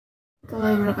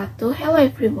warahmatullahi wabarakatuh. Hello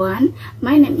everyone,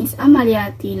 my name is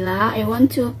Amalia Athilah. I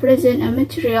want to present a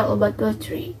material about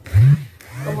poetry.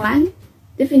 1.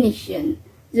 Definition.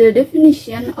 The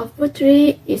definition of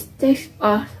poetry is text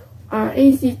or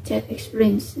easy that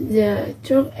explains the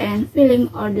truth and feeling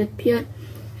of the poet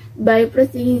by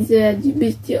praising the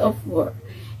beauty of words.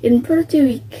 In poetry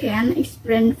we can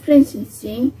explain feelings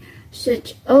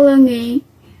such a longing,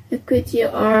 equity,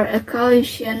 or a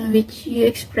collision which you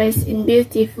express in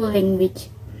beautiful language.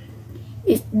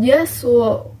 It's just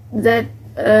so that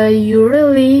you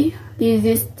really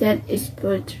this that is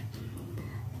poetry.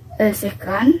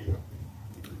 Second,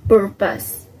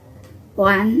 purpose.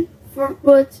 1. For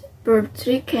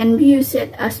poetry can be used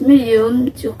as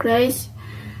medium to create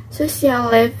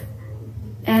social life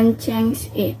and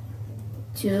change it.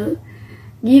 2.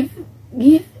 Give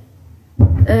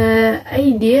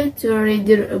idea to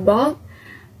reader about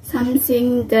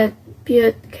something that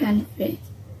poet can face.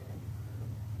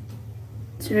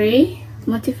 3.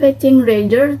 Motivating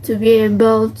reader to be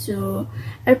able to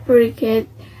appreciate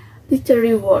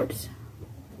literary words.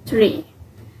 3.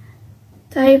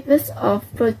 Types of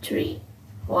poetry.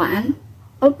 1.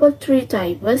 All poetry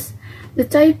types. The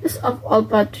types of all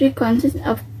poetry consist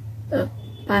of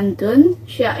pantun,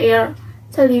 syair,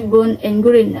 talibun, and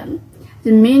gurindam.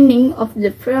 The meaning of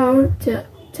the four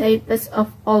types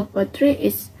of all poetry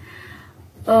is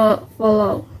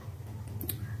follow.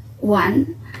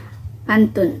 1.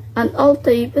 Pantun. An all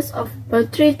types of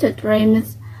poetry that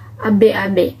rhymes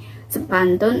abe-abe. The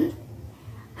pantun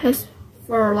has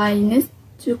 4 lines,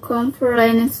 2 contour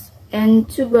lines, and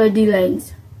 2 body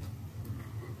lines.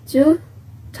 2.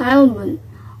 Talibun.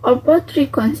 All poetry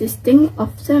consisting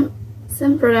of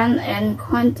semperan and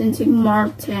containing more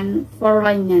than 4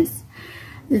 lines.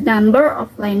 The number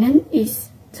of lines is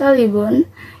talibun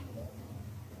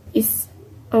is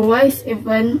always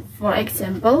even, for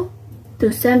example,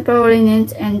 2 sample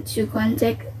lines and 2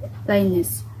 contact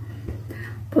lines.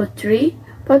 Poetry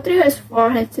has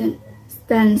 4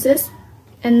 stanzas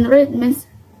and rhythms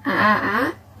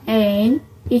a, and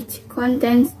each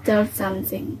contains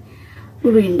something.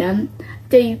 Gurindam,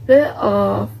 type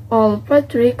of all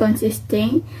poetry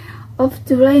consisting of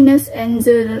 2 lines and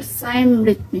the same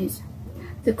rhythms.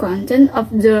 The content of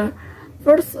the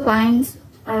first lines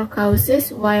are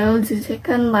causes, while the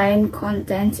second line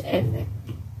contains effect.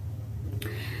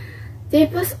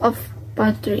 Types of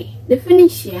poetry.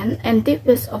 Definition and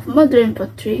types of modern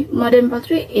poetry. Modern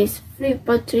poetry is free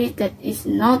poetry that is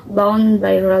not bound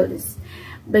by rules.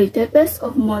 The types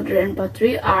of modern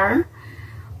poetry are: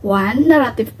 1.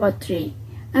 Narrative poetry.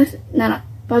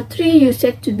 Poetry used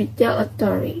to be tell a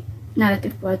story.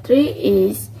 Narrative poetry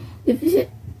is divided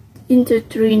into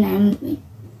 3, namely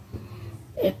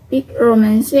epic,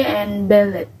 romance, and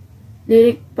ballad.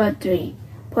 Lyric poetry.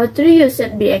 Poetry used to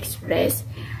be express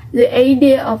the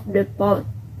idea of the poet.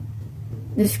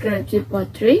 Descriptive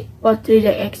poetry. Poetry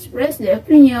that express the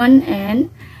opinion and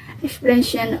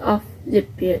expression of the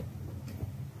poet.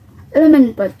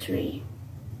 Element poetry.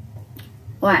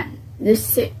 1. The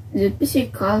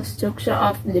physical structure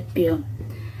of the poem.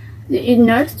 The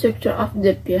inner structure of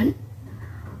the poem.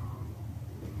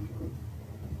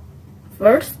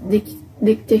 First,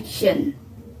 diction.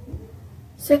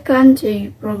 Second,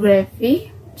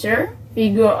 typography. Third,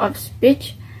 figure of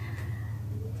speech.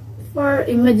 4.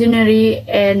 Imaginary,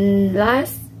 and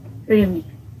last, rhyming.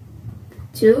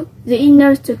 2. The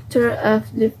inner structure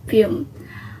of the poem.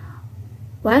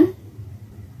 1.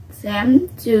 Theme,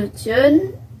 2.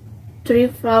 Tune,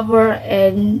 3. Flower,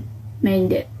 and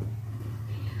mandate.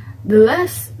 The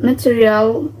last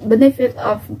material benefit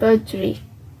of poetry.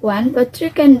 1.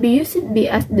 Poetry can be used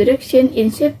as direction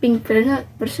in shaping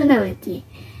personality.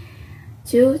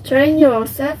 2. Train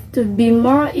yourself to be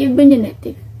more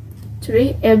imaginative.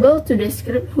 3. Able to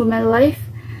describe human life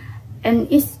and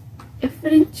its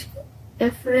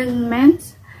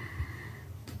environments.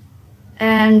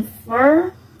 And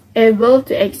 4. Able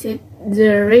to excite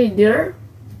the reader.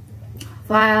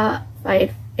 5.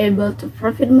 Able to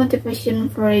provide motivation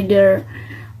for reader.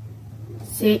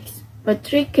 6.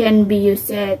 Poetry can be used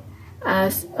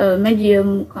as a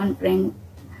medium conferring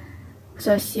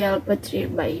social poetry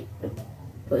by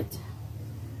poets.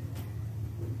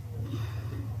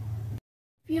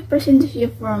 Few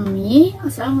percentage from me.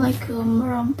 Assalamualaikum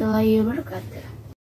warahmatullahi wabarakatuh.